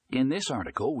In this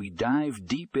article, we dive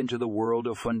deep into the world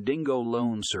of Fundingo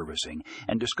loan servicing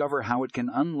and discover how it can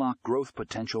unlock growth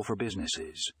potential for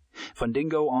businesses.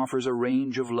 Fundingo offers a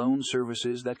range of loan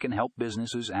services that can help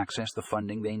businesses access the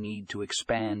funding they need to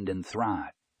expand and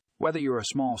thrive. Whether you're a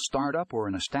small startup or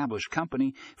an established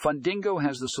company, Fundingo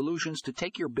has the solutions to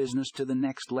take your business to the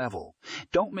next level.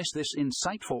 Don't miss this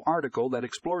insightful article that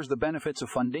explores the benefits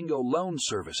of Fundingo loan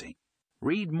servicing.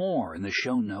 Read more in the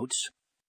show notes.